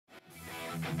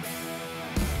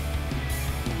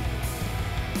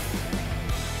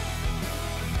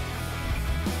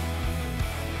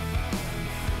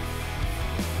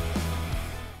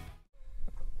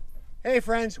Hey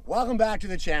friends, welcome back to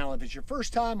the channel. If it's your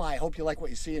first time, I hope you like what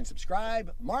you see and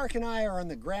subscribe. Mark and I are on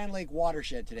the Grand Lake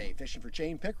watershed today, fishing for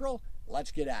chain pickerel.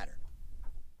 Let's get at her.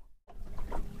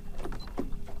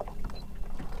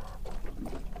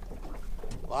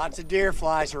 Lots of deer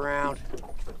flies around.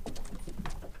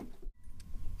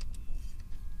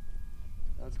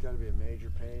 That's got to be a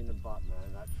major pain in the butt,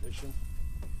 man, that fishing.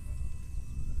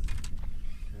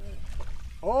 Okay.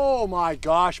 Oh my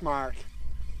gosh, Mark.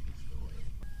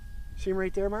 See him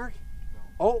right there, Mark? No.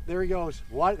 Oh, there he goes.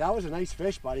 What? That was a nice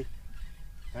fish, buddy.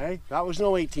 Hey, that was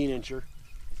no 18-incher.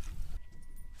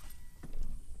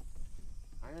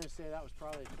 I'm going to say that was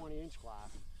probably a 20-inch class.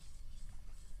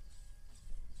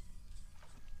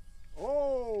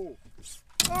 Oh!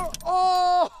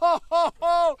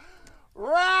 Oh!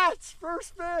 Rats!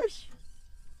 First fish!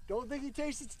 Don't think he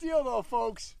tasted steel though,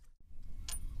 folks.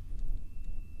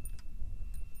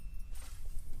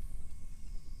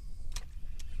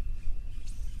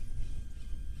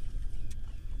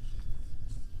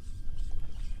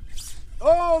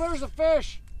 Oh, there's a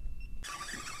fish.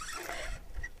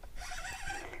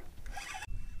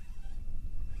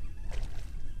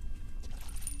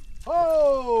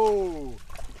 Oh!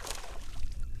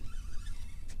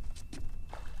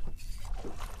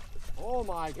 Oh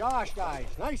my gosh, guys,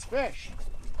 nice fish.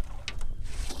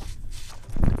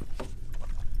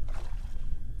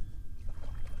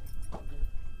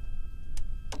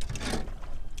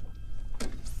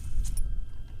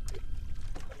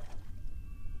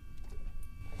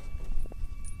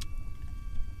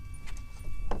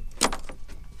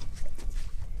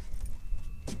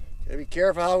 Gotta be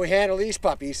careful how we handle these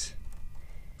puppies.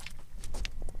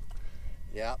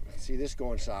 Yeah, see this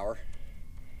going sour.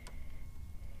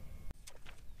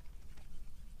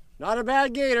 Not a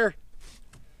bad gator.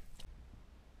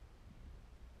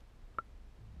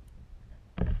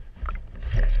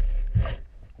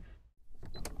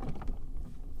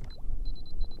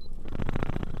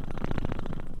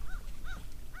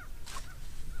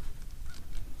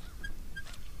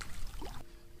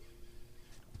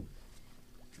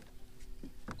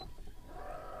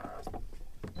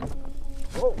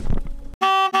 Oh.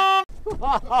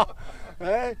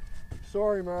 Hey,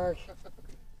 sorry, Mark.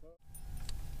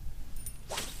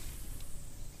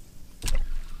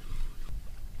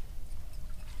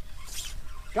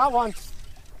 Got one.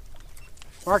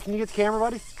 Mark, can you get the camera,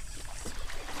 buddy?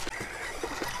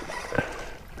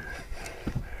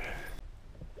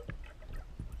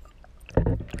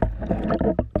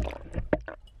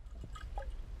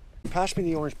 Pass me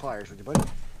the orange pliers, would you, buddy?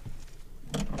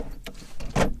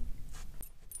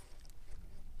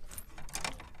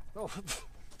 Oh.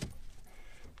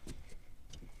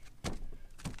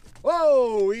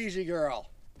 Whoa, easy girl.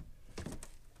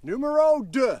 Numero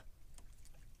 2.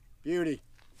 Beauty.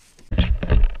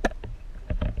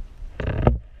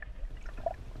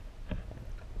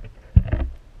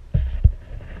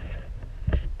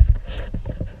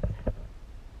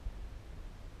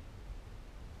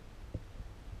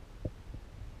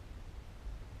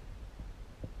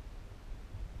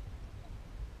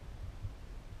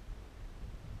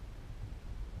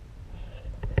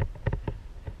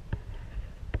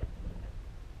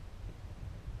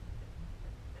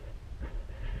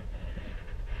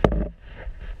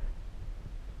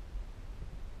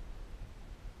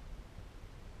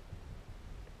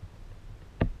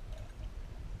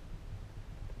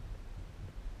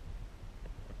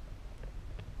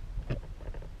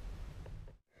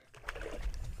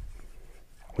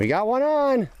 We got one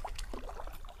on.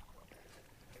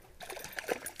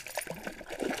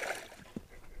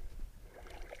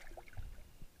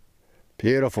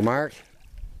 Beautiful, Mark.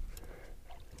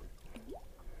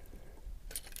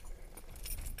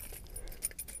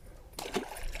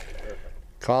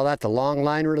 Call that the long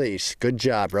line release. Good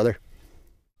job, brother.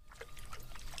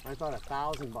 I thought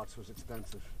 $1,000 was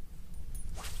expensive.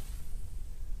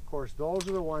 Of course, those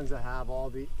are the ones that have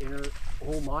all the inner,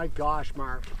 oh my gosh,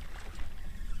 Mark.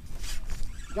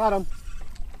 Got him.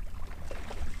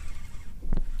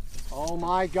 Oh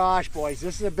my gosh, boys,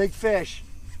 this is a big fish.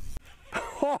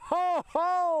 Ho, ho,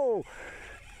 ho!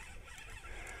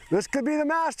 This could be the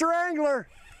master angler.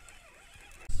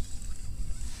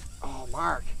 Oh,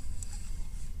 Mark.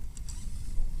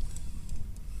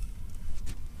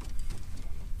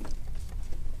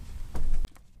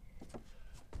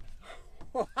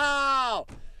 Wow!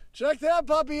 Check that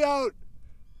puppy out.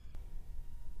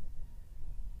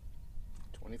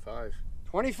 25.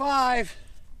 25.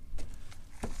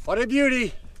 What a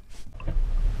beauty.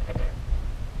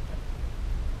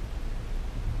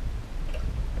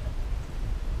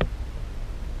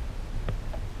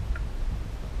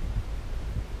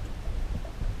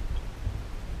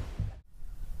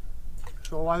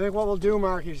 I think what we'll do,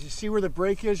 Mark, is you see where the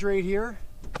break is right here?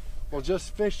 We'll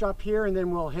just fish up here and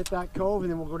then we'll hit that cove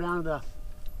and then we'll go down to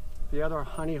the other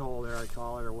honey hole there, I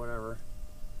call it, or whatever.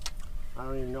 I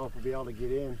don't even know if we'll be able to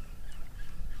get in.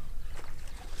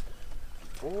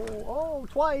 Oh,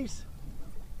 twice.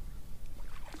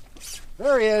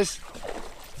 There he is.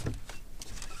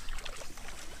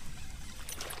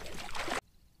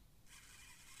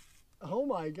 Oh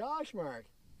my gosh, Mark.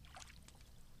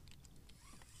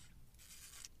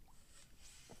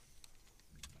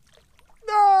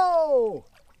 No!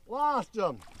 Lost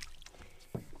him.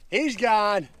 He's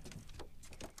gone.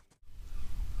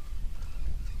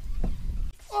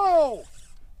 Oh!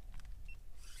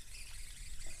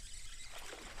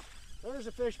 There's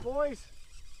a fish, boys.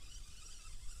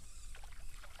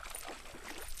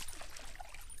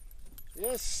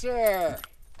 Yes, sir.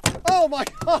 Oh my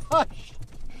gosh!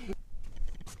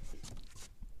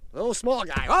 Little small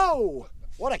guy. Oh!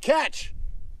 What a catch!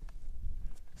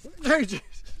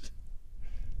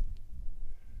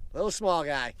 Little small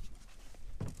guy.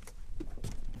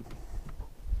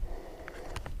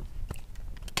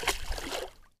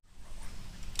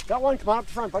 Got one. Come on up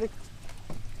the front, buddy.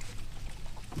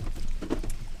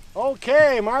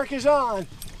 Okay, Mark is on.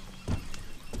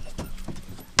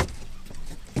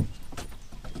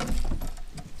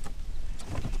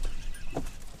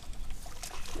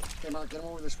 Okay, Mark, get him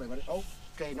over this way, buddy. Oh,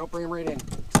 okay, don't bring him right in.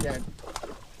 Scared.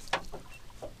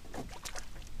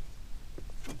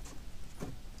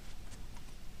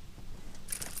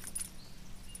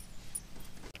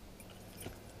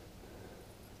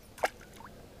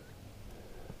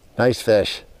 Nice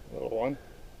fish. Little one.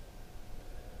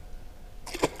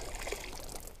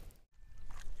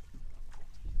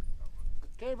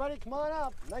 Okay, buddy, come on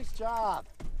up. Nice job.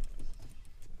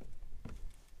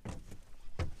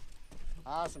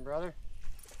 Awesome, brother.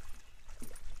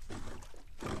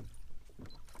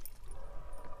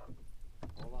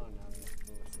 Hold on now.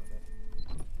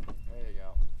 There you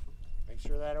go. Make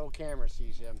sure that old camera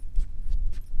sees him.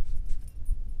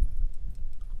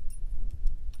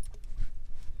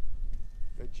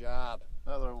 Good job.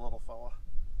 Another little fella.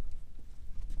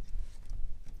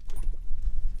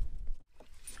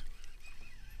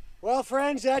 Well,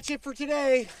 friends, that's it for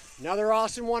today. Another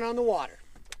awesome one on the water.